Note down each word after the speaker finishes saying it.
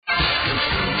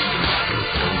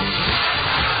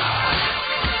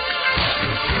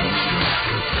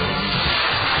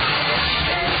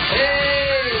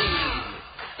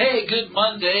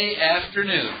Monday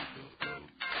afternoon.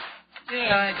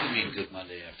 Yeah, I do mean good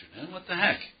Monday afternoon. What the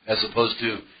heck? As opposed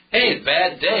to, hey,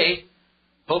 bad day.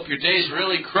 Hope your day's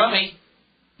really crummy.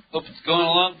 Hope it's going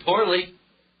along poorly.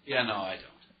 Yeah, no, I don't.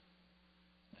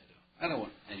 I don't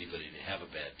want anybody to have a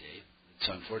bad day. It's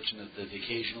unfortunate that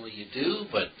occasionally you do,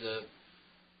 but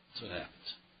that's what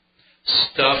happens.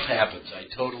 Stuff happens. I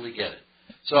totally get it.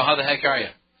 So how the heck are you?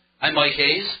 I'm Mike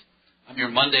Hayes. I'm your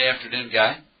Monday afternoon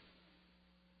guy.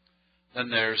 Then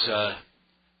there's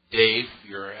Dave,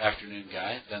 your afternoon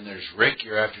guy. Then there's Rick,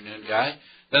 your afternoon guy.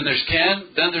 Then there's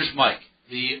Ken. Then there's Mike,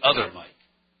 the other Mike.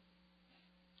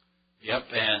 Yep,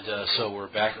 and so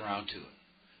we're back around to it.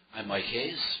 I'm Mike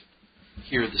Hayes,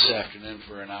 here this afternoon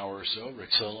for an hour or so. Rick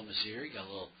Solom is here. You got a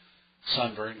little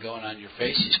sunburn going on your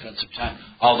face. You spent some time.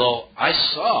 Although I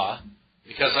saw,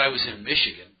 because I was in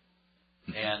Michigan,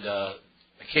 and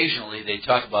occasionally they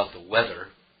talk about the weather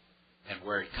and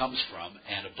where it comes from,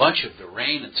 and a bunch of the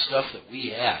rain and stuff that we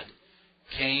had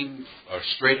came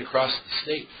straight across the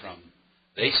state from,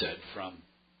 they said, from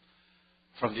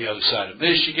the other side of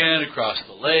Michigan, across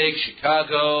the lake,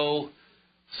 Chicago,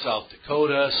 South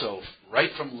Dakota. So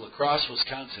right from La Crosse,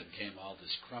 Wisconsin came all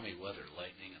this crummy weather,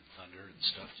 lightning and thunder and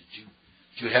stuff.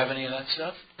 Did you have any of that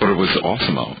stuff? But it was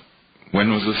awesome out.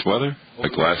 When was this weather?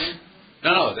 Like last?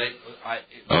 No.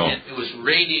 It was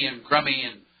rainy and crummy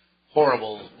and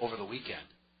horrible over the weekend.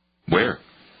 Where?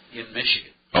 In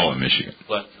Michigan. Oh, in Michigan.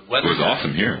 But the weather it was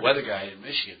awesome here. The weather guy in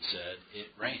Michigan said it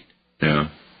rained. Yeah.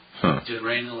 Huh. Did it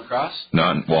rain in La Crosse?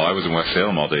 Well, I was in West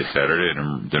Salem all day Saturday,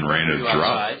 and then rain had dropped.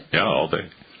 Outside? Yeah, all day.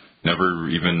 Never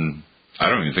even. I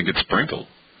don't even think it sprinkled.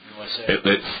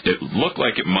 It looked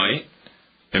like it might.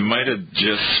 It might have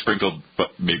just sprinkled,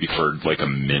 but maybe for like a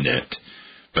minute.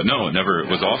 But no, it never. It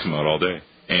was awesome out all day,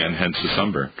 and hence the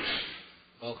sunburn.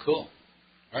 Well, cool.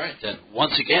 All right, then.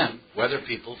 Once again, weather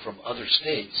people from other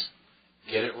states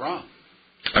get it wrong.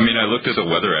 I mean, I looked at the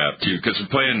weather app, too, because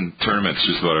we're playing tournaments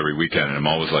just about every weekend, and I'm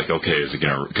always like, okay, is it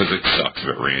going to, because it sucks if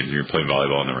it rains, and you're playing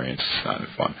volleyball in the rain, it's not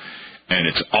fun. And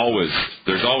there's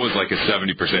always like a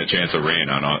 70% chance of rain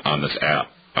on this app,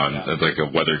 like a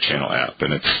Weather Channel app,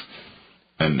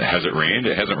 and has it rained?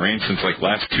 It hasn't rained since like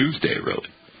last Tuesday, really.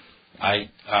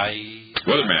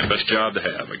 Weatherman, best job to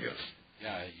have, I guess.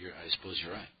 Yeah, I suppose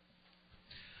you're right.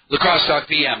 La Crosse Talk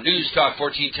PM, News Talk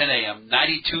 1410 AM,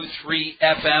 92.3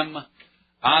 FM,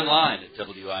 online at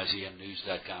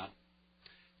WIZMnews.com.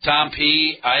 Tom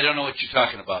P., I don't know what you're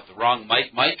talking about. The wrong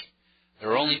mic, Mike.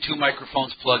 There are only two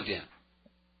microphones plugged in.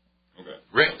 Okay.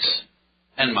 Rick's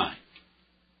and mine.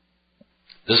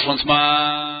 This one's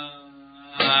mine,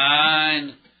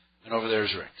 and over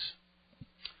there's Rick's.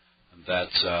 And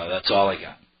that's all I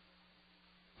got.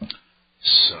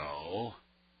 So,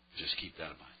 just keep that in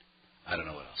mind. I don't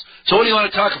know what else. So what do you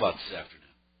want to talk about this afternoon?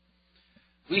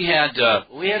 We had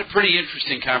a pretty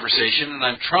interesting conversation, and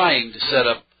I'm trying to set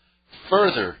up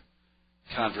further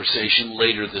conversation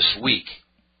later this week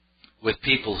with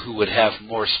people who would have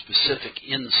more specific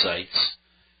insights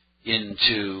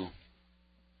into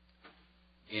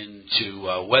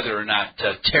whether or not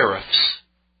tariffs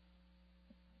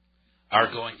are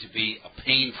going to be a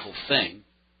painful thing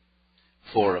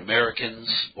for Americans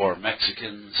or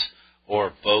Mexicans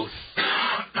or both,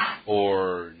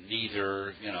 or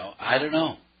neither, I don't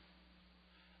know.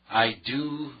 I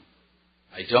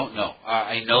don't know.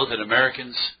 I know that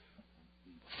Americans,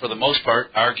 for the most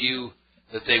part, argue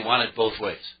that they want it both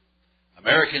ways.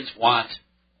 Americans want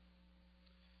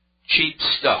cheap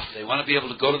stuff. They want to be able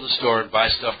to go to the store and buy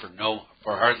stuff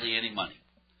for hardly any money.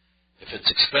 If it's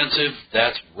expensive,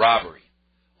 that's robbery.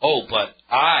 Oh, but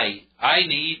I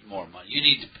need more money. You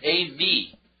need to pay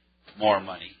me more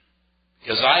money.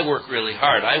 Because I work really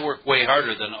hard. I work way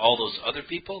harder than all those other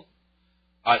people.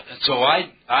 And so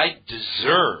I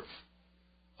deserve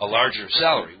a larger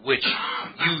salary, which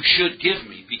you should give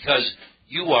me because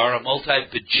you are a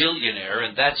multi-bajillionaire,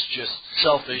 and that's just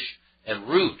selfish and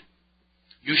rude.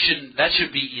 That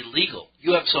should be illegal.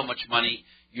 You have so much money,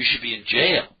 you should be in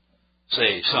jail,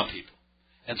 say some people.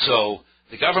 And so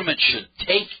the government should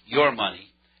take your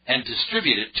money and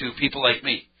distribute it to people like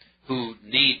me who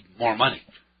need more money.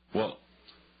 Well,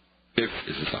 is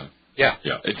this on? Yeah.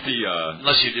 Yeah. It's the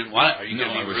unless you didn't want it. Are you going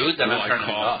to be rude? Then I'm turning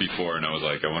it off. I coughed before, and I was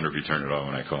like, I wonder if you turned it off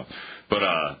when I coughed.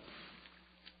 But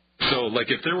so like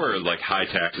if there were like high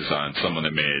taxes on someone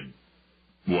that made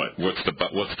what's the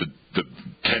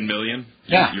 $10 million?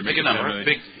 Yeah, you're making $10 number. million?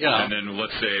 Big, And then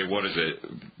let's say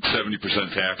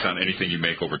 70% tax on anything you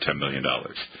make over $10 million.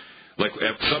 Like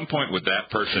at some point with that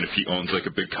person, if he owns like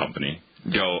a big company,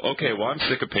 go, okay, well, I'm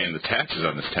sick of paying the taxes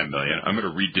on this $10 million. I'm going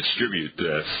to redistribute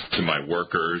this to my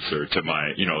workers or to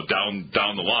my,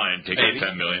 down the line, take that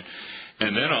 $10 million.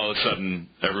 And then all of a sudden,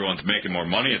 everyone's making more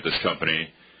money at this company,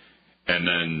 and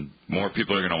then more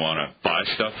people are going to want to buy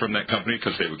stuff from that company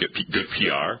because they would get good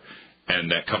PR,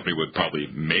 and that company would probably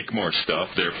make more stuff,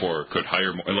 therefore could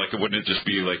hire more. Like, wouldn't it just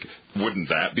be like, wouldn't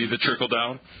that be the trickle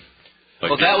down? Like,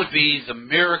 well, that would be the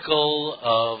miracle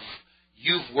of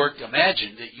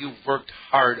imagine that you've worked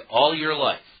hard all your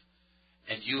life,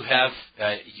 and you have,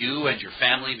 you and your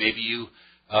family, maybe you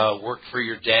worked for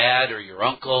your dad or your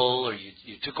uncle, or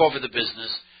you took over the business,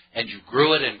 and you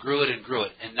grew it and grew it and grew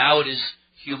it, and now it is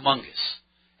humongous,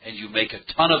 and you make a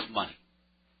ton of money.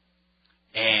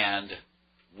 And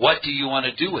what do you want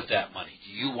to do with that money?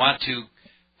 Do you want to,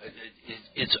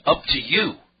 it's up to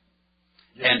you.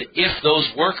 And if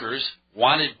those workers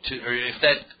wanted to, or if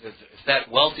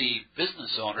that wealthy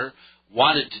business owner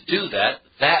wanted to do that,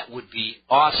 that would be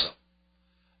awesome.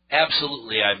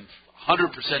 Absolutely, I'm 100%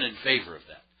 in favor of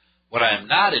that. What I am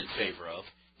not in favor of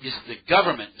is the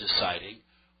government deciding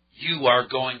you are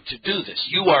going to do this.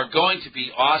 You are going to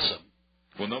be awesome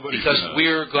because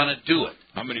we're going to do it.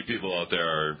 How many people out there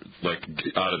are, like,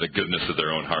 out of the goodness of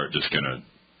their own heart, just going to...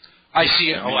 I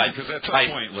see it. Because that's the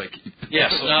point. Like,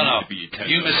 yes, no.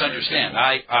 You misunderstand.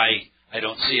 I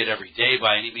don't see it every day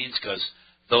by any means, because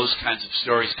those kinds of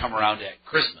stories come around at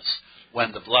Christmas,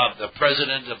 when the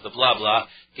president of the blah blah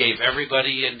gave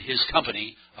everybody in his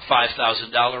company a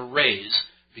 $5,000 raise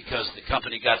because the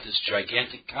company got this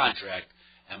gigantic contract,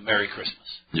 and Merry Christmas.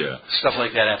 Yeah. Stuff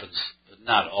like that happens,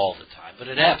 not all the time, but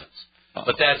it happens.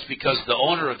 But that's because the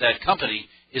owner of that company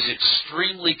is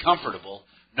extremely comfortable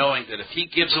knowing that if he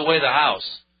gives away the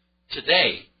house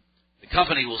today, the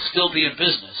company will still be in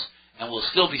business and will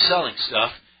still be selling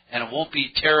stuff, and it won't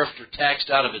be tariffed or taxed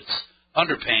out of its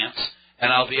underpants,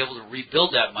 and I'll be able to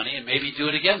rebuild that money and maybe do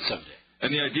it again someday.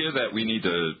 And the idea that we need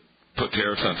to put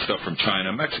tariffs on stuff from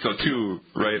China, Mexico too,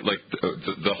 right? Like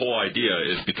the whole idea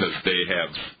is because they have,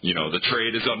 the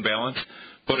trade is unbalanced.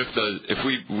 But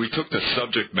if we took the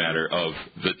subject matter of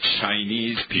the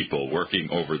Chinese people working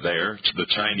over there, the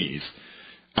Chinese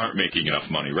aren't making enough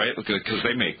money, right? Because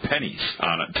they make pennies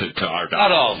on it to our dollar.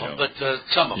 Not all of them, but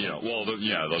some of them.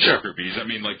 Those sure. worker bees. I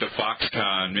mean, like the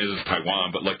Foxconn, maybe it's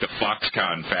Taiwan, but like the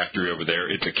Foxconn factory over there,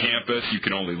 it's a campus. You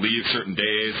can only leave certain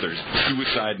days. There's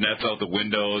suicide nets out the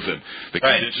windows, and the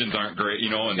conditions aren't great,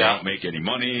 and they don't make any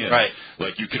money. And,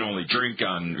 like, you can only drink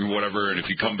on whatever, and if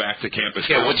you come back to campus...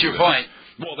 Yeah, what's your point?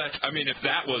 Well, if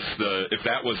that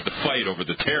was the fight over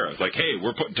the tariffs, like, hey,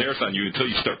 we're putting tariffs on you until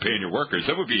you start paying your workers,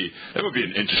 that would be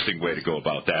an interesting way to go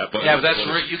about that. But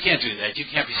you can't do that. You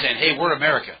can't be saying, hey, we're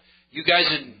America. You guys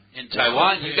in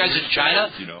Taiwan, you guys in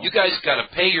China, you guys got to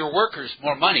pay your workers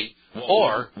more money.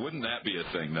 Or wouldn't that be a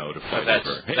thing though to fight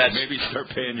over? Hey, maybe start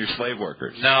paying your slave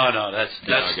workers. No, that's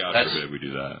God forbid we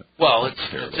do that. Well,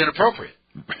 it's inappropriate.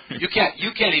 You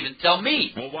can't even tell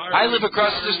me. Well, I live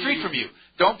across the street from you.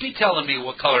 Don't be telling me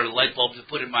what color light bulb to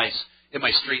put in my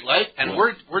street light, and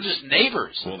we're just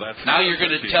neighbors. Well, that's now you're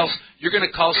going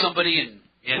to call somebody in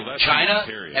China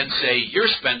and say you're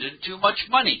spending too much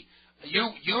money.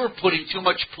 You're putting too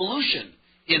much pollution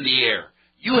in the air.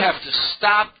 You have to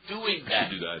stop doing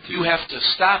that. You have to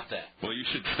stop that. Well, you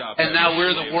should stop. And now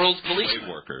we're the world policemen.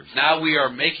 Workers. Now we are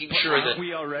making sure that... Aren't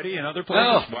we already in other places?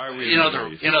 Well, why are we in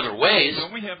other ways.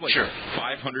 Don't we have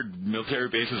 500 military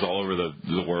bases all over the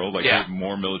world? Like, we have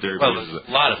more military bases.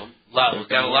 A lot of them. We've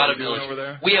got a lot of military over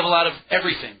there. We have a lot of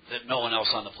everything that no one else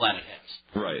on the planet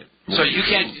has. Right. So you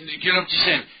can't... You're not just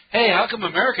saying, hey, how come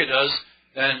America does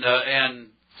and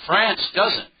France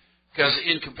doesn't? Because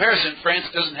in comparison, France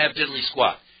doesn't have diddly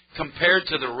squat. Compared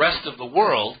to the rest of the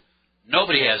world,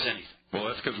 nobody has anything. Well,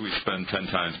 that's because we spend 10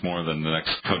 times more than the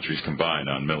next countries combined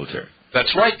on military.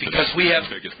 That's right, because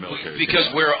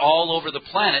we're all over the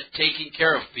planet taking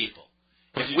care of people.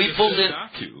 But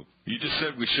you just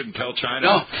said we shouldn't tell China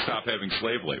to stop having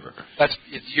slave labor.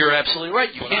 You're absolutely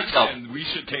right. You can't tell them. And we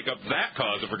should take up that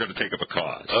cause if we're going to take up a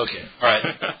cause. Okay. All right.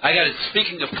 I got it.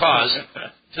 Speaking of cause,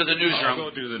 to the newsroom. I'll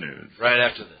go do the news. Right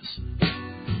after this.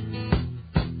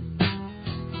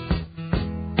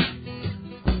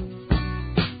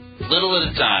 Little at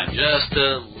a time. Just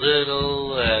a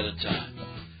little at a time.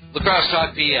 La Crosse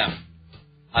Talk PM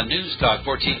on News Talk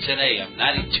 1410 AM,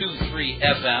 92.3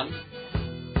 FM,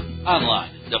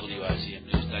 online at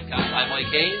WIZMnews.com. I'm Mike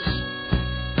Hayes,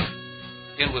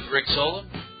 in with Rick Solem.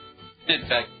 In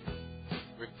fact,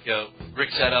 Rick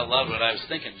said out loud what I was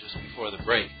thinking just before the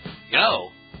break.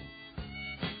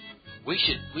 We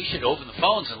should open the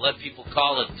phones and let people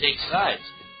call and take sides.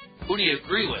 Who do you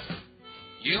agree with?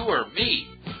 You or me?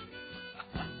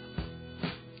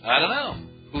 I don't know.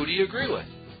 Who do you agree with?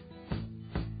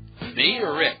 Me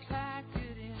or Rick?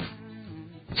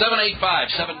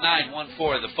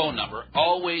 785-7914, the phone number.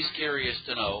 Always curious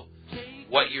to know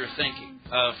what you're thinking.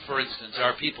 For instance,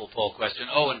 our people poll question.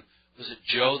 Oh, and was it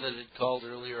Joe that had called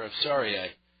earlier? I'm sorry, I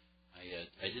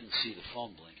didn't see the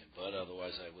phone blinking, but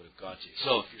otherwise I would have got you.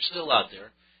 So if you're still out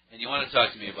there and you want to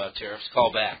talk to me about tariffs,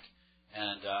 call back,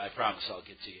 and I promise I'll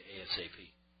get to you ASAP.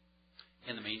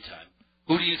 In the meantime,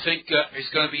 who do you think is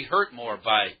going to be hurt more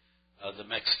by the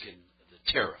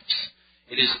tariffs?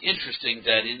 It is interesting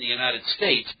that in the United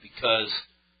States, because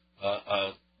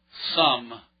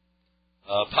some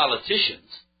politicians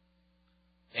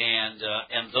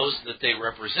and those that they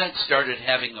represent started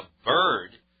having a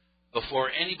bird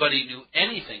before anybody knew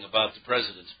anything about the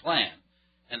president's plan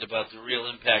and about the real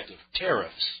impact of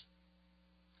tariffs.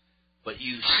 But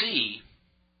you see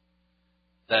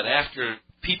that after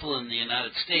people in the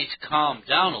United States calmed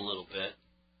down a little bit,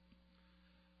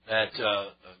 that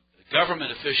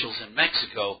government officials in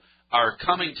Mexico are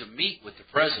coming to meet with the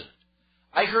president.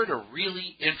 I heard a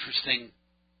really interesting,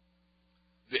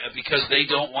 because they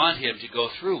don't want him to go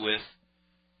through with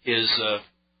his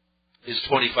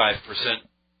 25%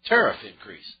 tariff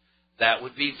increase. That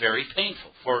would be very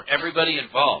painful for everybody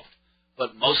involved,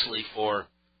 but mostly for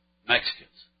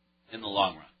Mexicans in the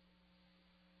long run,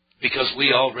 because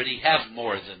we already have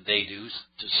more than they do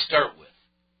to start with.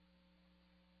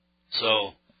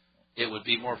 So it would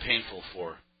be more painful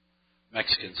for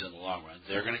Mexicans in the long run.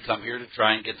 They're going to come here to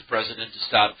try and get the president to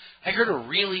stop. I heard a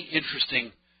really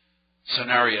interesting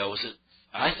scenario.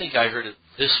 I think I heard it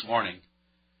this morning.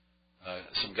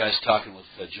 Some guys talking with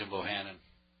Jim Bohannon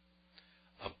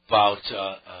about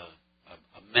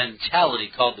a mentality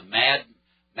called the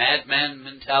madman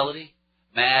mentality.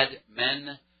 Mad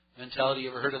Men mentality. You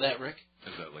ever heard of that, Rick?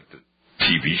 Is that like the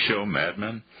TV show Mad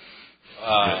Men?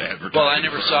 Well, I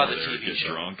never saw the TV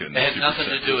show. It had nothing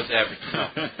to do with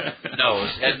advertising. No,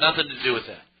 it had nothing to do with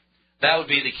that. That would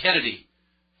be the Kennedy.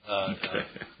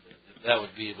 That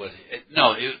would be what.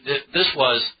 This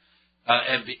was,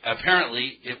 and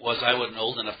apparently it was. I wasn't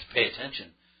old enough to pay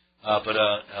attention, but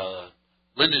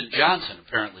Lyndon Johnson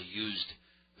apparently used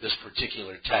this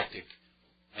particular tactic,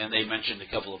 and they mentioned a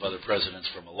couple of other presidents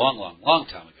from a long, long, long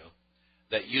time ago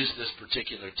that used this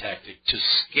particular tactic to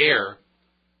scare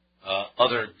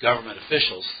other government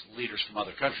officials, leaders from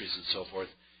other countries and so forth,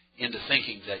 into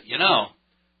thinking that,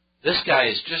 this guy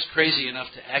is just crazy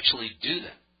enough to actually do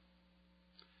that.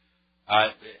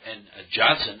 And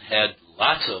Johnson had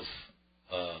lots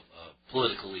of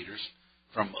political leaders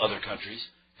from other countries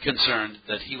concerned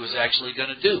that he was actually going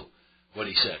to do what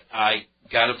he said. I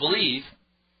got to believe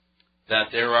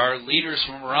that there are leaders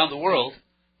from around the world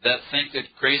that think that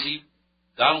crazy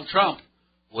Donald Trump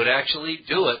would actually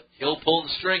do it. He'll pull the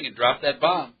string and drop that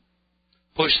bomb,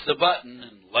 push the button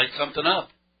and light something up.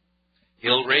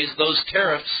 He'll raise those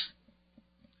tariffs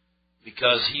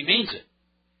because he means it.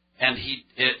 And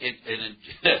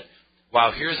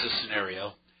wow, here's a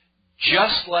scenario.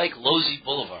 Just like Losey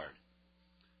Boulevard,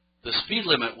 the speed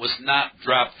limit was not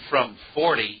dropped from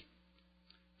 40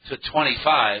 to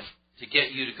 25 to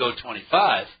get you to go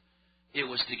 25. It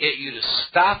was to get you to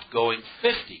stop going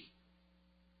 50.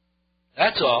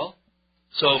 That's all.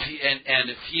 So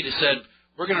if he'd have said,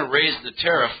 we're going to raise the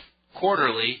tariff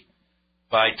quarterly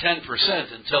by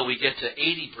 10% until we get to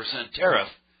 80% tariff,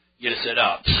 you'd have said,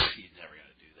 he's never going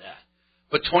to do that.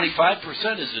 But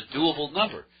 25% is a doable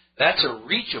number. That's a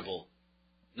reachable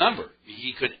number.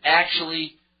 He could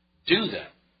actually do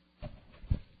that.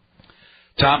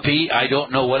 Tom P., I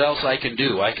don't know what else I can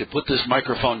do. I could put this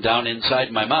microphone down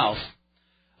inside my mouth.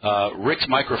 Rick's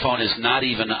microphone is not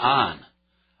even on.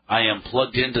 I am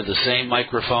plugged into the same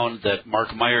microphone that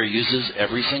Mark Meyer uses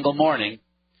every single morning,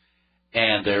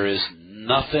 and there is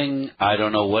nothing. I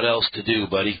don't know what else to do,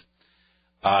 buddy.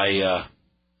 I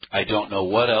don't know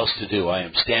what else to do. I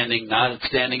am not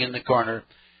standing in the corner,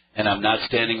 and I'm not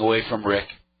standing away from Rick,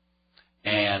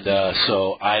 and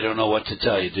so I don't know what to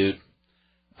tell you, dude.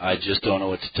 I just don't know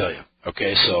what to tell you.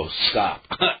 Okay, so stop,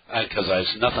 because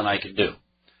there's nothing I can do.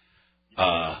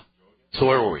 So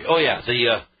where were we? Oh yeah,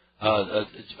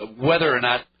 whether or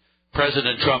not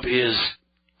President Trump is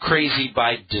crazy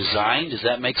by design, does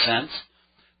that make sense?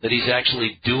 That he's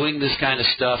actually doing this kind of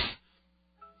stuff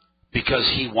because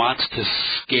he wants to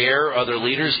scare other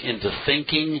leaders into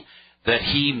thinking that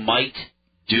he might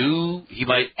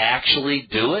actually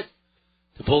do it,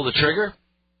 to pull the trigger?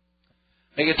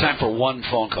 Make it time for one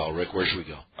phone call, Rick. Where should we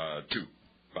go? 2.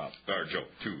 Bob. Or Joe.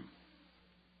 2.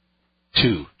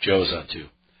 2. Joe's on 2.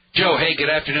 Joe, hey, good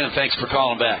afternoon. Thanks for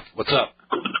calling back. What's up?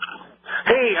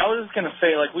 Hey, I was just going to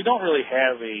say, we don't really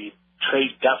have a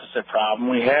trade deficit problem.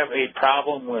 We have a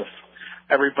problem with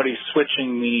everybody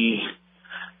switching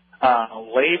the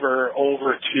labor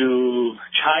over to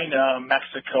China,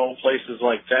 Mexico, places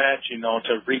like that,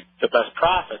 to reap the best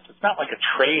profits. It's not like a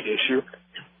trade issue.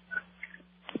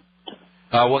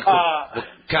 What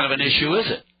kind of an issue is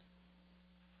it?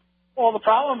 Well, the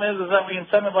problem is that we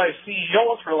incentivize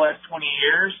CEOs for the last 20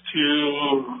 years to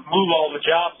move all the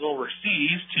jobs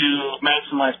overseas to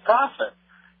maximize profit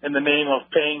in the name of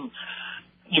paying,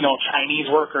 Chinese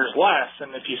workers less.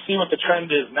 And if you see what the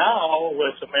trend is now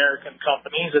with American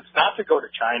companies, it's not to go to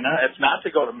China, it's not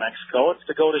to go to Mexico, it's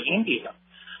to go to India.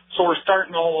 So we're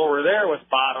starting all over there with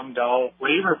bottomed out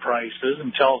labor prices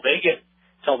until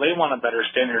they want a better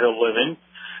standard of living.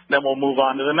 Then we'll move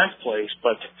on to the next place.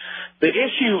 But the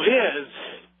issue is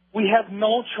we have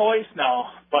no choice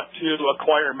now but to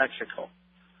acquire Mexico.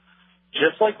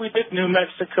 Just like we did New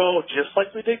Mexico, just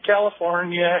like we did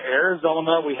California,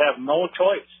 Arizona, we have no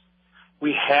choice.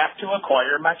 We have to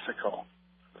acquire Mexico.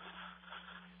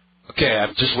 Okay,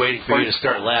 I'm just waiting for you to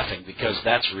start laughing because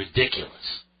that's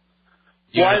ridiculous.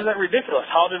 Why is that ridiculous?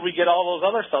 How did we get all those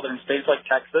other southern states like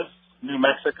Texas, New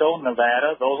Mexico,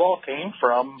 Nevada? Those all came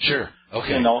from,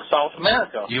 South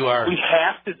America. We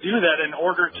have to do that in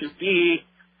order to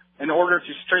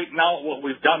straighten out what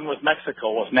we've done with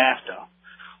Mexico with NAFTA.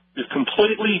 We've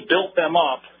completely built them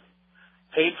up,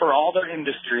 paid for all their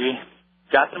industry,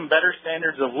 got them better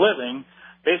standards of living,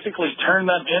 basically turned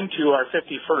them into our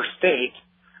 51st state,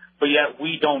 but yet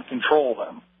we don't control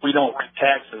them. We don't write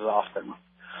taxes off them.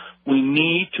 We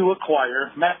need to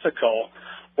acquire Mexico.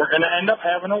 We're going to end up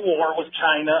having a war with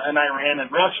China and Iran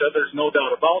and Russia. There's no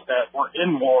doubt about that. We're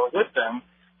in war with them.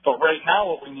 But right now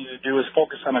what we need to do is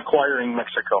focus on acquiring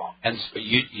Mexico. And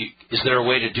is there a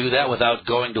way to do that without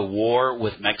going to war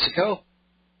with Mexico?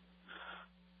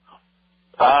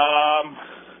 I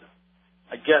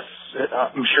guess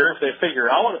I'm sure if they figure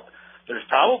out there's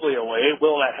probably a way.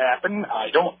 Will that happen?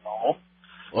 I don't know.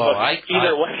 Well,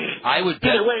 either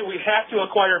way, we have to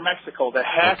acquire Mexico. That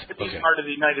has to be part of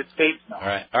the United States now. All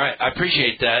right. I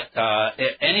appreciate that.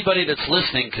 Anybody that's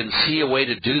listening can see a way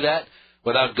to do that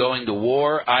without going to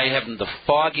war. I haven't the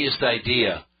foggiest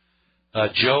idea.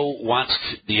 Joe wants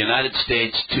the United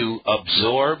States to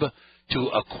absorb, to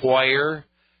acquire,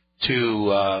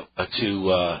 to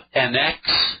annex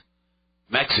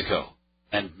Mexico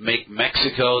and make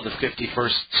Mexico the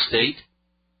 51st state.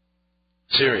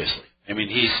 Seriously. I mean,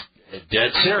 he's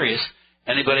dead serious.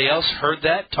 Anybody else heard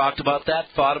that, talked about that,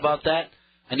 thought about that?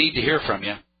 I need to hear from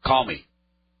you. Call me.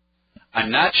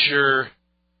 I'm not sure.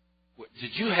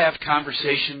 Did you have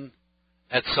conversation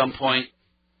at some point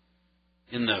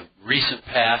in the recent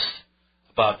past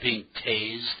about being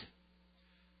tased?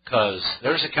 Because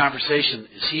there's a conversation.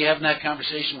 Is he having that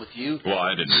conversation with you? Well,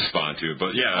 I didn't respond to it,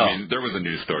 but yeah, I mean, there was a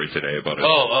news story today about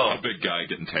a big guy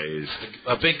getting tased.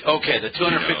 The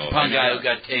 250-pound guy who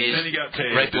got tased, then he got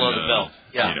tased right below the belt.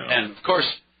 Yeah, and of course,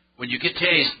 when you get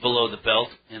tased below the belt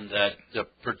in that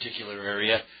particular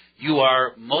area, you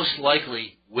are most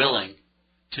likely willing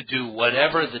to do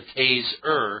whatever the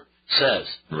taser says.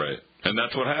 Right. And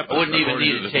that's what happened. I wouldn't even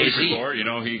need a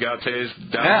tasing. He got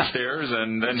tased downstairs,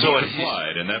 and then he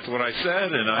complied. And that's what I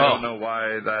said, and I don't know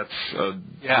why that's...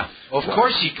 Of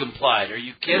course he complied. Are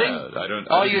you kidding? Yeah,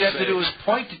 All you'd have to do is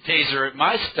point the taser at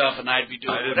my stuff, and I'd be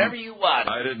doing whatever you want.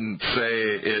 I didn't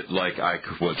say it like I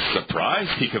was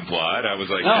surprised he complied. I was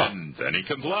like, then he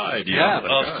complied.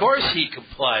 Of course he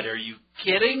complied. Are you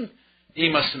kidding? He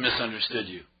must have misunderstood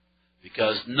you.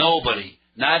 Because nobody,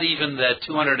 not even that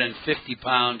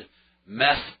 250-pound...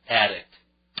 meth addict.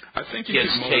 I think you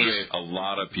can motivate a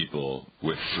lot of people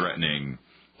with threatening.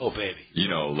 Oh, baby. Hey,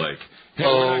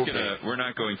 we're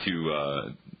not going to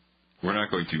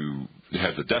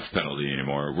have the death penalty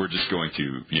anymore. We're just going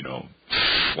to,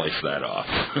 slice that off.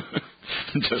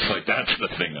 Just like that's the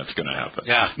thing that's going to happen.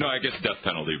 Yeah. No, I guess death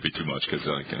penalty would be too much because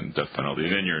death penalty,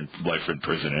 then you're in life in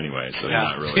prison anyway. So you're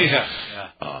not really.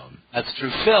 That's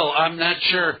true, Phil. I'm not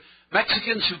sure.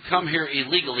 Mexicans who come here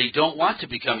illegally don't want to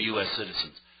become U.S.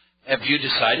 citizens. Have you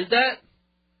decided that?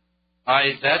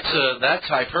 That's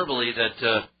hyperbole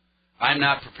that I'm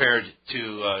not prepared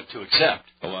to accept.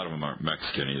 A lot of them aren't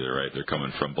Mexican either, right? They're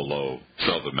coming from below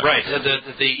South America. Right.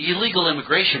 The illegal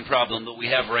immigration problem that we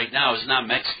have right now is not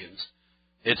Mexicans.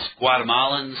 It's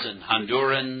Guatemalans and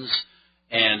Hondurans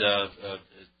and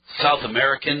South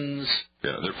Americans.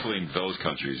 Yeah, they're fleeing those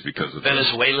countries because of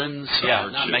Venezuelans. the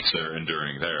not Mexico. They're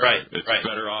enduring there. Right, it's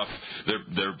better off.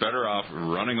 They're better off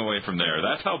running away from there.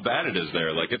 That's how bad it is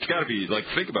there. Like it's got to be. Like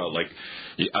think about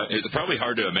it's probably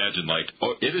hard to imagine.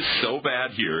 It is so bad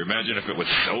here. Imagine if it was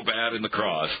so bad in the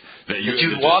Cross that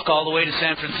you'd walk all the way to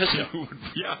San Francisco.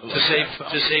 Yeah,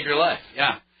 to save your life.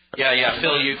 Yeah.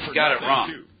 Phil, you got it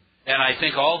wrong. And I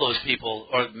think all those people,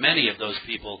 or many of those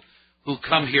people who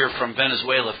come here from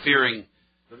Venezuela fearing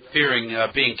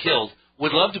being killed,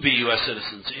 would love to be U.S.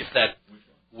 citizens if that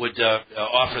would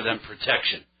offer them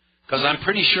protection. Because I'm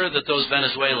pretty sure that those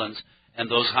Venezuelans and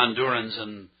those Hondurans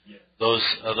and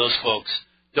those folks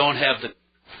don't have the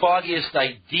foggiest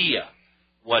idea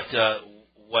what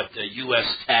U.S.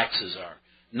 taxes are.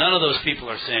 None of those people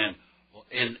are saying,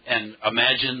 and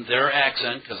imagine their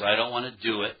accent, because I don't want to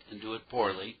do it and do it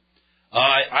poorly.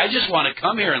 I just want to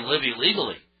come here and live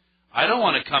illegally. I don't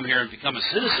want to come here and become a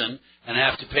citizen and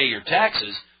have to pay your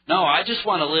taxes. No, I just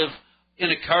want to live in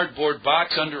a cardboard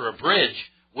box under a bridge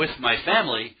with my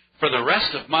family for the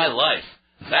rest of my life.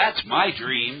 That's my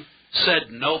dream, said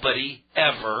nobody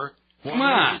ever. Come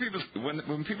on.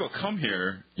 When people come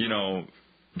here, you know,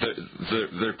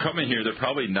 they're coming here, they're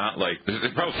probably not like,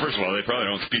 first of all, they probably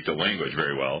don't speak the language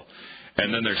very well.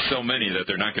 And then there's so many that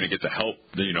they're not going to get the help,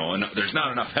 you know, and there's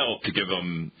not enough help to give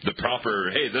them the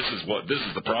proper, hey, this is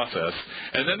the process.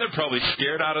 And then they're probably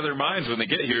scared out of their minds when they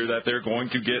get here that they're going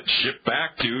to get shipped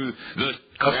back to the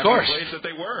place that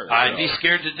they were. I'd be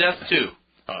scared to death, too.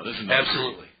 Oh, this is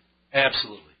Absolutely.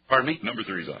 Absolutely. Pardon me? Number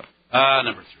 3's on.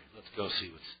 Number 3. Let's go see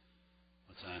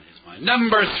what's on his mind.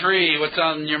 Number 3, what's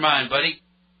on your mind, buddy?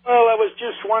 Well, I was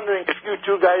just wondering if you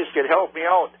two guys could help me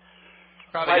out.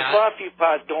 Probably My not. coffee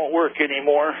pot don't work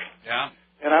anymore. Yeah.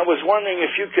 And I was wondering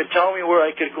if you could tell me where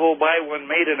I could go buy one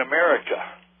made in America.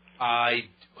 I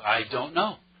don't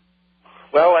know.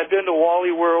 Well, I've been to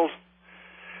Wally World,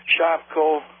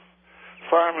 Shopko,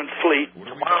 Farm and Fleet.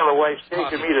 Tomorrow, the wife's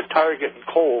taking me to Target and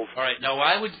Kohl's. All right. No,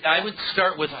 I would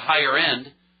start with a higher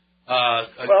end.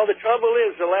 Well, the trouble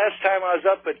is, the last time I was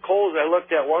up at Kohl's, I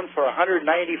looked at one for $195.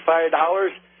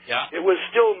 Yeah. It was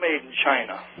still made in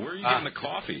China. Where are you getting the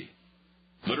coffee?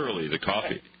 Literally, the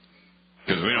coffee.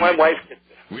 Because My wife.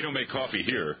 We don't make coffee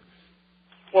here.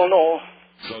 Well, no.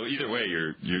 So either way,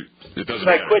 it doesn't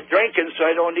I matter. quit drinking, so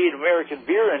I don't need American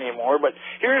beer anymore. But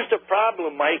here's the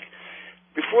problem, Mike.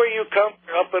 Before you come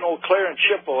up in Eau Claire and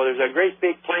Chippewa, there's a great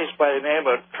big place by the name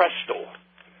of Presto.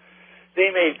 They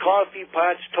made coffee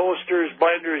pots, toasters,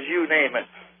 blenders, you name it.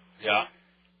 Yeah.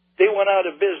 They went out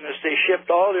of business. They shipped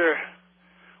all their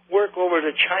work over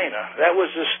to China. That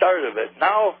was the start of it.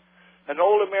 Now, an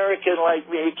old American like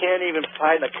me can't even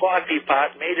find a coffee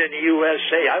pot made in the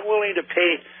USA. I'm willing to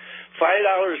pay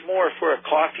 $5 more for a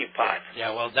coffee pot.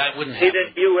 Yeah, well, that wouldn't happen. Made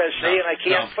in the USA, and I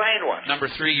can't find one. Number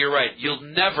 3, you're right. You'll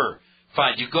never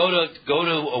find. You go to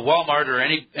a Walmart or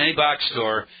any box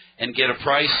store and get a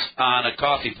price on a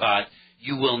coffee pot.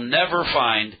 You will never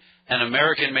find an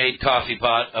American-made coffee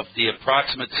pot of the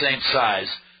approximate same size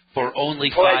for only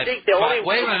well, $5. I think the only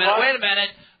Wait a minute.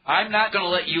 I'm not going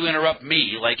to let you interrupt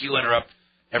me like you interrupt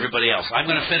everybody else. I'm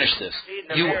going to finish this.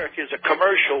 Made in America is a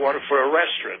commercial one for a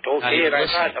restaurant, okay? And I'm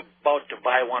not about to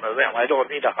buy one of them. I don't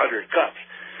need 100 cups.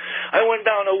 I went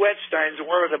down to Wetstein's and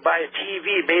wanted to buy a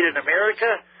TV made in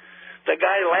America. The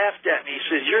guy laughed at me. He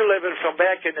says, "You're living from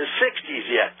back in the 60s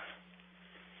yet."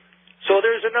 So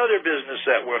there's another business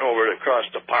that went over across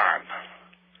the pond.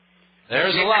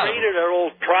 There's a lot of them. Created our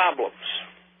old problems.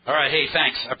 All right, hey,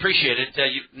 thanks. I appreciate it.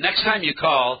 Next time you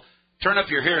call, turn up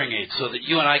your hearing aids so that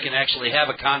you and I can actually have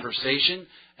a conversation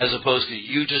as opposed to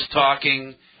you just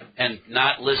talking and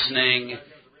not listening.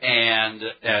 And,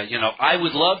 I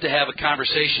would love to have a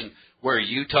conversation where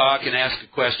you talk and ask a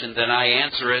question, then I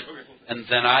answer it, and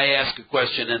then I ask a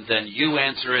question, and then you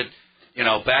answer it,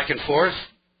 back and forth.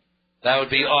 That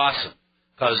would be awesome,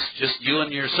 because just you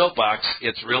and your soapbox,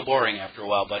 it's real boring after a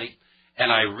while, buddy.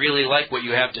 And I really like what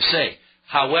you have to say.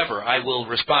 However, I will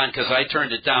respond because I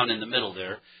turned it down in the middle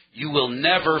there. You will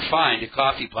never find a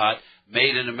coffee pot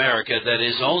made in America that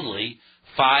is only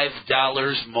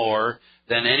 $5 more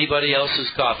than anybody else's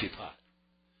coffee pot.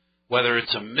 Whether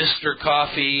it's a Mr.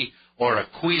 Coffee or a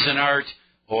Cuisinart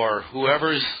or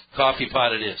whoever's coffee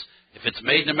pot it is. If it's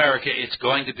made in America, it's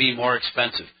going to be more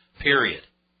expensive, period.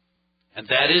 And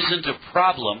that isn't a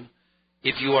problem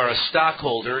if you are a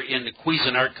stockholder in the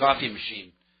Cuisinart coffee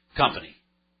machine company.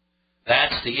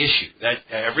 That's the issue. That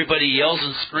everybody yells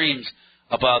and screams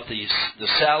about the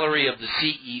salary of the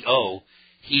CEO.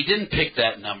 He didn't pick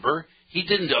that number. He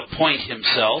didn't appoint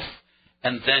himself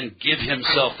and then give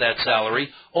himself that salary.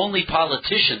 Only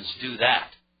politicians do that.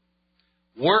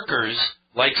 Workers,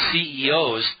 like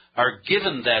CEOs, are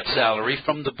given that salary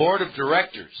from the board of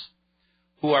directors,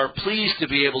 who are pleased to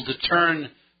be able to turn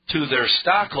to their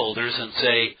stockholders and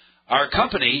say, our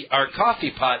company, our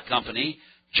coffee pot company,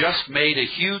 just made a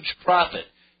huge profit.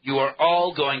 You are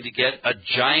all going to get a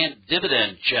giant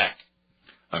dividend check.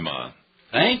 I'm on.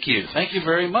 Thank you. Thank you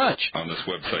very much. On this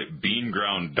website,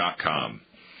 beanground.com.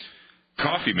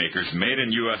 coffee makers made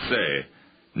in USA,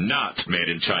 not made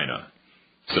in China.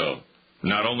 So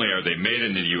not only are they made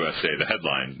in the USA, the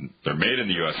headline, they're made in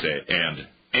the USA and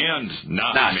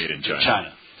not made in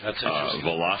China. That's interesting.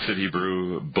 Velocity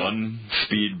Brew, Bun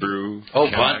Speed Brew. Oh,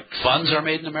 buns are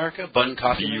made in America? Bun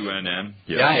Coffee? BUNN.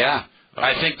 Yeah.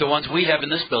 I think the ones we have in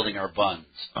this building are buns.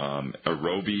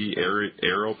 Arobi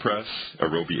Aeropress,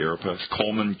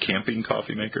 Coleman Camping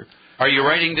Coffee Maker. Are you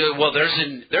writing to? Well, there's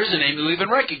a name you even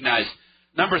recognize.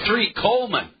 Number 3,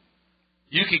 Coleman.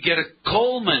 You could get a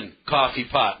Coleman coffee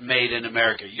pot made in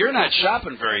America. You're not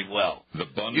shopping very well.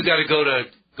 You got to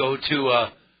go to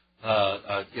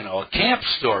a camp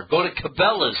store. Go to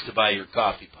Cabela's to buy your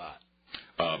coffee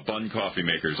pot. Bun Coffee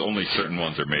Makers. Only certain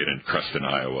ones are made in Creston,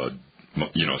 Iowa.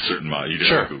 Certain you didn't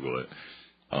sure. Google it.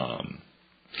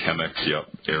 Chemex, yep.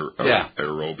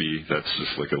 Aerobi, that's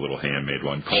just like a little handmade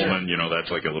one. Coleman, sure.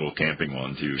 That's like a little camping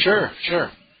one too. Sure.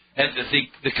 And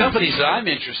the companies that I'm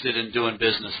interested in doing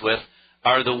business with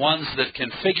are the ones that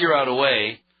can figure out a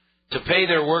way to pay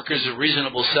their workers a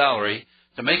reasonable salary,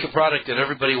 to make a product that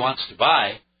everybody wants to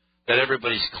buy, that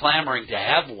everybody's clamoring to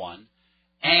have one,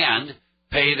 and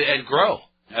and grow.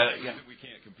 We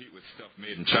can't compete with stuff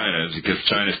made in China because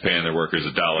China's paying their workers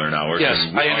 $1 an hour. Yes,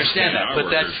 I understand that,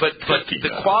 but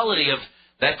the quality of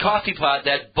that coffee pot,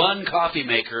 that Bun Coffee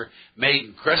Maker made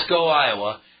in Cresco,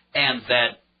 Iowa, and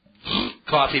that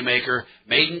coffee maker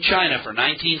made in China for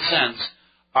 19 cents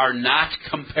are not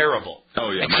comparable.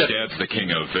 Oh, yeah. My dad's the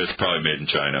king of it's probably made in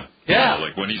China. Yeah.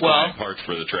 Like when he's buying parts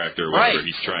for the tractor or whatever,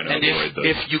 he's trying to avoid those.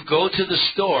 If you go to the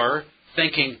store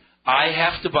thinking, I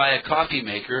have to buy a coffee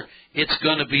maker, it's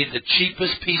going to be the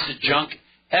cheapest piece of junk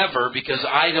ever because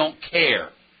I don't care.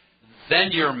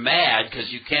 Then you're mad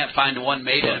because you can't find one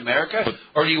made in America,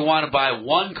 or do you want to buy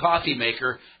one coffee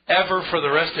maker ever for the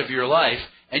rest of your life,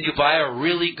 and you buy a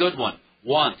really good one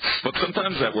once? But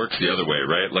sometimes that works the other way,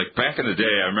 right? Like back in the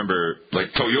day, I remember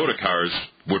like Toyota cars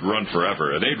would run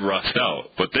forever, and they'd rust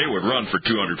out, but they would run for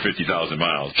 250,000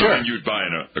 miles. Sure. And you'd buy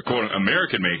a quote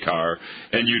American-made car,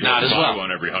 and you'd buy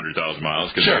one every 100,000 miles,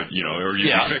 because or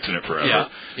you'd be fixing it forever.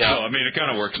 Yeah. So I mean, it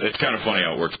kind of works. It's kind of funny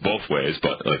how it works both ways.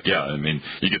 But I mean,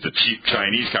 you get the cheap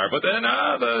Chinese car, but then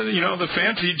the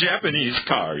fancy Japanese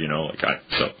car,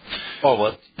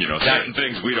 certain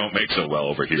things we don't make so well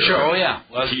over here. Sure. Oh yeah.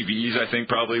 Well, TVs, I think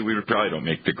we probably don't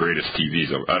make the greatest TVs.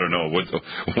 I don't know what's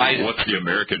the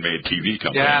American-made TV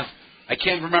company. Yeah, I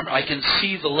can't remember. I can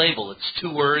see the label. It's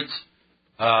 2 words.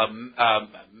 I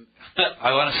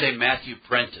want to say Matthew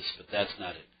Prentice, but that's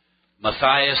not it.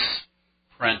 Matthias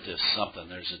Prentice something.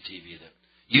 There's a TV that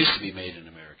used to be made in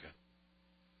America.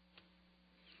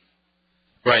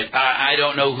 Right. I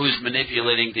don't know who's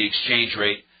manipulating the exchange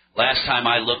rate. Last time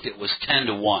I looked, it was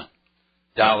 10-1,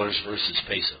 dollars versus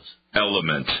pesos.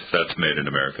 Element, that's made in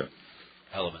America.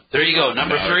 Element. There you go.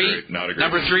 Number 3. Not a great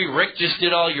Number 3. Rick just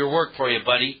did all your work for you,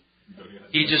 buddy.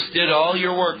 He just did all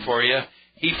your work for you.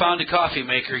 He found a coffee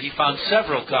maker. He found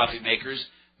several coffee makers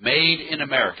made in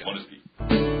America.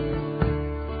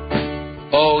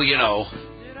 Oh,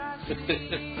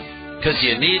 because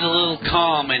you need a little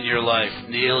calm in your life.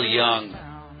 Neil Young,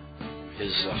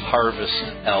 his Harvest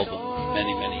album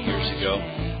many, many years ago.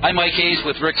 I'm Mike Hayes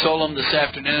with Rick Solom this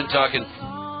afternoon talking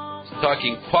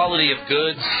quality of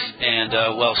goods and,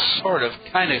 sort of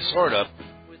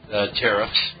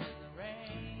tariffs.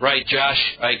 Right,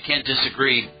 Josh, I can't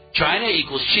disagree. China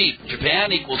equals cheap.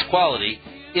 Japan equals quality.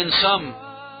 In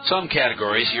some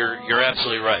categories, you're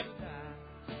absolutely right.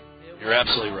 You're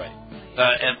absolutely right.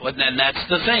 And that's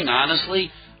the thing,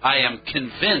 honestly. I am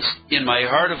convinced in my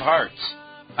heart of hearts,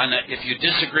 and if you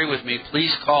disagree with me,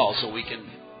 please call so we can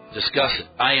discuss it.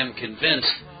 I am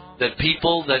convinced that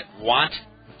people that want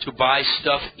to buy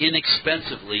stuff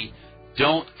inexpensively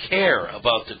don't care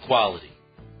about the quality.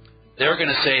 They're going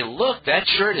to say, look, that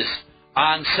shirt is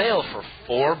on sale for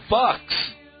 $4.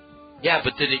 Yeah,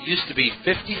 but did it used to be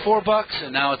 $54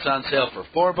 and now it's on sale for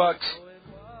 $4?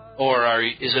 Or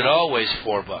is it always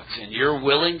 $4? And you're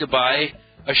willing to buy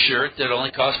a shirt that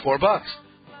only costs $4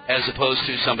 as opposed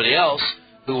to somebody else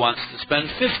who wants to spend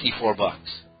 $54.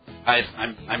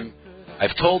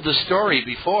 I've told the story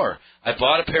before. I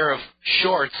bought a pair of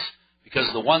shorts because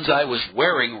the ones I was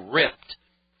wearing ripped,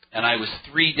 and I was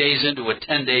 3 days into a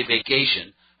 10-day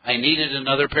vacation. I needed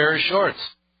another pair of shorts.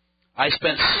 I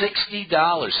spent $60,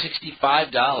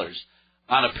 $65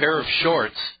 on a pair of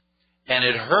shorts, and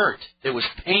it hurt. It was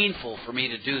painful for me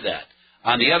to do that.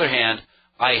 On the other hand,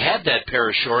 I had that pair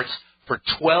of shorts for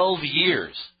 12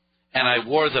 years, and I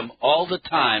wore them all the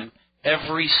time,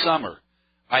 every summer.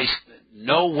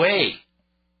 No way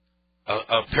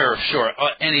a pair of shorts,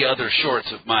 any other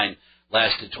shorts of mine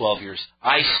lasted 12 years.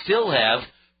 I still have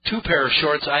 2 pair of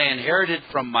shorts I inherited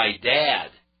from my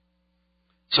dad.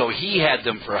 So he had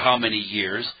them for how many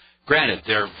years? Granted,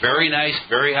 they're very nice,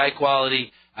 very high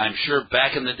quality. I'm sure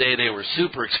back in the day they were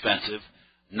super expensive.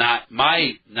 And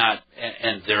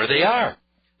there they are.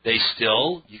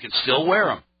 You can still wear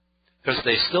them because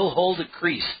they still hold a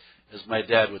crease, as my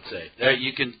dad would say.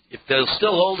 If they'll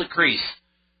still hold a crease,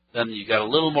 then you got a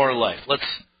little more life. Let's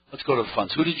go to the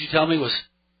phones. Who did you tell me was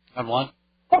on one?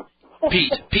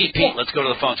 Pete. Let's go to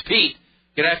the phones. Pete,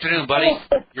 good afternoon, buddy.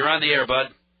 You're on the air,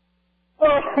 bud.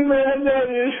 Oh, man, that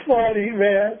is funny,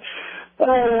 man.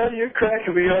 You're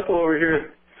cracking me up over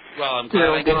here. Well, I'm glad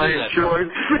I can do that.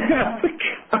 George.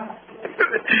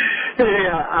 Hey,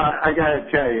 I got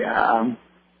to tell you,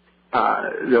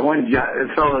 the one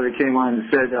fellow that came on and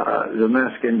said the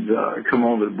Mexicans come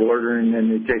over the border and then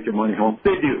they take their money home.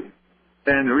 They do.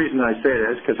 And the reason I say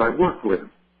that is because I work with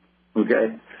them,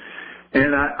 okay?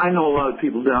 And I know a lot of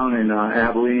people down in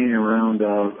Abilene, around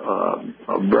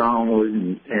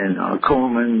Brownwood and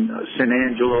Coleman, San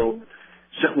Angelo,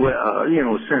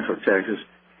 Central Texas.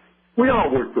 We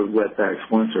all work with wetbacks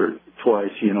once or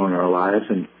twice, in our lives,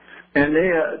 and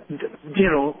they, they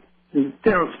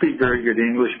don't speak very good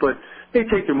English, but they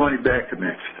take their money back to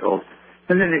Mexico,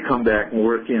 and then they come back and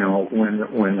work, when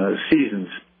the season's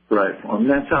right for them.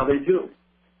 That's how they do it.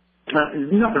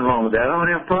 There's nothing wrong with that. I don't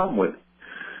have a problem with it.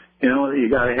 You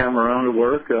got to have them around to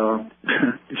work.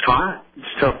 It's hot.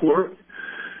 It's tough work.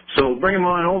 So bring them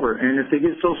on over. And if they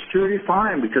get Social Security,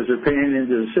 fine, because they're paying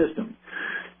into the system.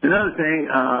 Another thing,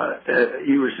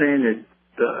 you were saying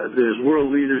that there's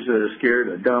world leaders that are scared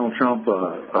of Donald Trump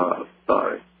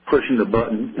pushing the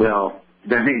button. Well,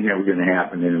 that ain't never going to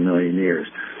happen in a million years.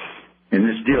 And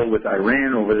this deal with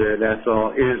Iran over there, that's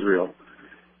all Israel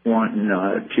wanting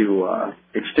to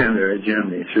extend their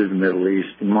hegemony through the Middle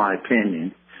East, in my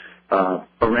opinion.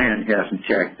 Iran hasn't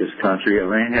attacked this country.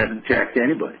 Iran hasn't attacked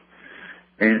anybody.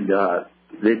 And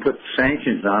they put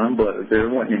sanctions on them, but they're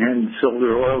wanting to sell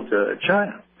their oil to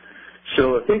China.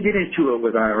 So if they get into it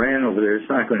with Iran over there, it's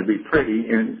not going to be pretty.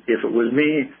 And if it was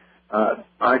me,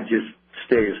 I'd just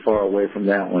stay as far away from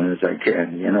that one as I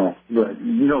can, But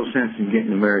no sense in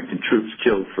getting American troops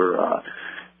killed for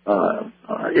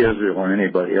Israel or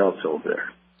anybody else over there.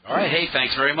 All right. Hey,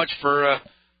 thanks very much for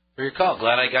your call.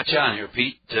 Glad I got you on here,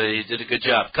 Pete. You did a good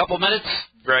job. Couple minutes.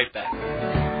 Be right back.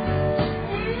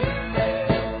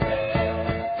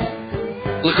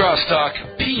 Lacrosse Talk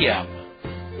PM.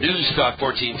 News Talk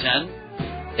 1410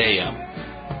 AM.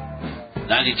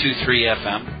 92.3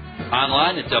 FM.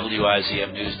 Online at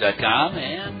WIZMnews.com.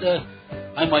 And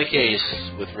I'm Mike Hayes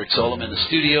with Rick Solom in the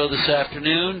studio this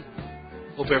afternoon.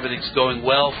 Hope everything's going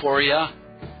well for you.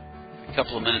 A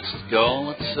couple of minutes to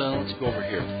go. Let's go over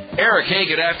here. Eric, hey,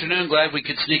 good afternoon. Glad we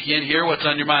could sneak you in here. What's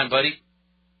on your mind, buddy?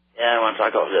 Yeah, I want to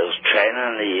talk about this China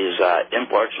and these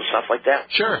imports and stuff like that.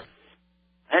 Sure.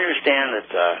 I understand that,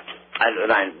 I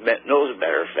know as a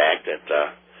matter of fact that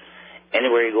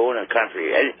anywhere you go in the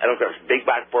country, I don't care if it's a big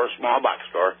box store or a small box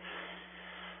store,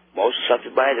 most of the stuff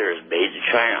you buy there is made in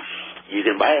China. You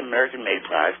can buy an American-made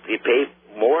product, but you pay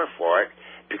more for it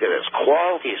because it's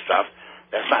quality stuff.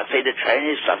 That's not saying the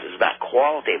Chinese stuff is not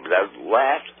quality, but that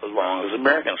lasts as long as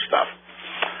American stuff.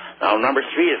 Now, number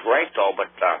 3 is right, though, but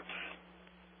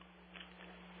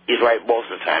he's right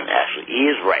most of the time, actually. He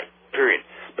is right, period.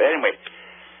 But anyway,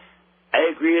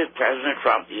 I agree with President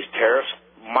Trump. These tariffs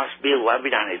must be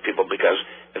levied on these people because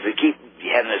if we keep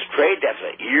having this trade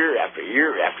deficit year after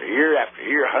year after year after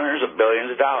year, hundreds of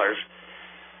billions of dollars,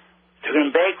 they're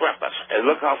going to bankrupt us. And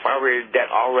look how far we're in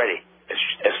debt already.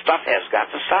 This stuff has got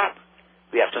to stop.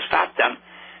 We have to stop them.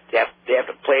 They have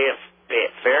to pay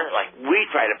it fair, like we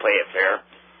try to play it fair.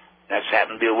 That's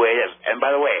happened to be the way it is. And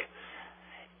by the way,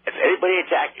 if anybody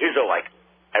attacked Israel like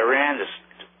Iran, just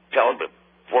tell them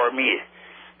before me,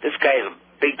 this guy is a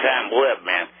big-time blip,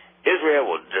 man. Israel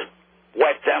will just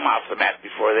wipe them off the map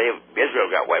before Israel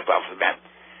got wiped off the map.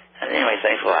 And anyway,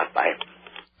 thanks a lot. Bye.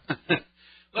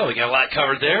 Well, we got a lot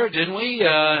covered there, didn't we?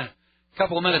 A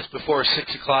couple of minutes before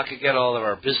 6 o'clock to get all of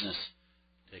our business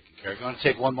taken care of. You want to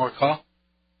take one more call?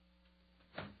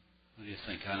 What do you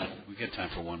think, Anna? We get time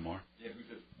for one more. Yeah, we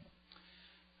do.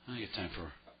 I get time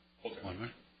for one more.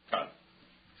 Todd.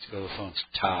 Let's go to the phones.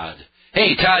 Todd.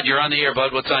 Hey, Todd, you're on the air,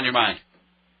 bud. What's on your mind?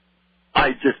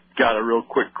 I just got a real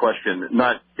quick question.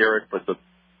 Not Eric, but the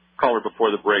caller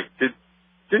before the break. Did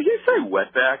he say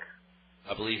wetback?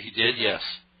 I believe he did, yes.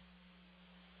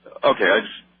 Okay, I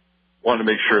just wanted to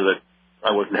make sure that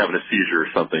I wasn't having a seizure or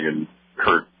something and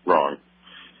heard wrong.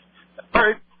 All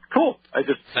right, cool.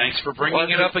 Thanks for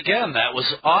bringing it up again. That was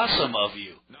awesome of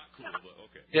you. Not cool, but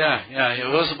okay. Yeah,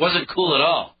 it wasn't cool at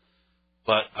all.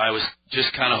 But I was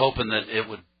just kind of hoping that it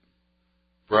would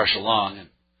brush along and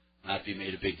not be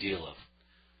made a big deal of.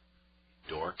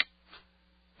 Dork.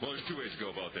 Well, there's two ways to go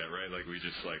about that, right? Like, we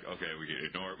just, like, okay, we could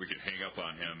ignore it, we could hang up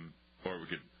on him, or we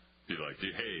could be like,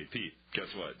 hey, Pete, guess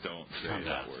what? Don't say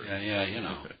that word. Yeah, you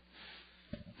know.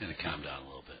 Gonna calm down a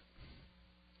little bit.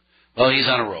 Well, he's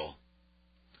on a roll.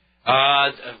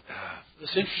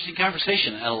 It's an interesting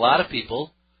conversation, and a lot of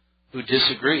people who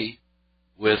disagree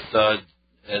with,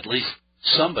 at least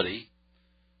somebody,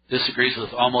 disagrees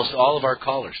with almost all of our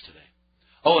callers today.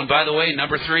 Oh, and by the way,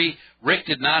 number 3, Rick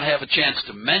did not have a chance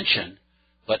to mention,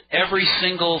 but every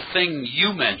single thing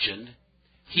you mentioned,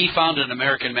 he found an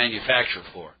American manufacturer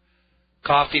for.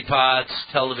 Coffee pots,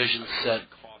 television set.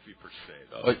 Coffee per se,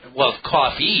 though. Well,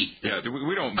 coffee. Yeah,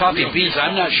 we don't. Coffee don't beans.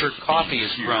 I'm not sure coffee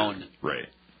is here. grown right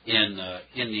in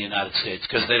the United States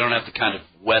because they don't have the kind of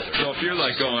weather. So if you're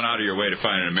like going out of your way to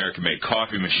find an American-made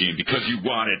coffee machine because you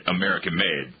want it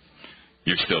American-made,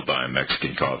 you're still buying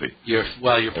Mexican coffee. You're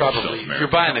probably if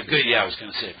you're buying a good. Yeah, I was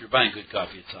going to say if you're buying good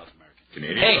coffee, it's South American.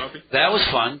 Canadian coffee. That was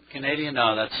fun. Canadian?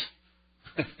 No, that's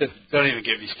don't even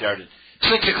get me started.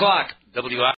 6:00 WI.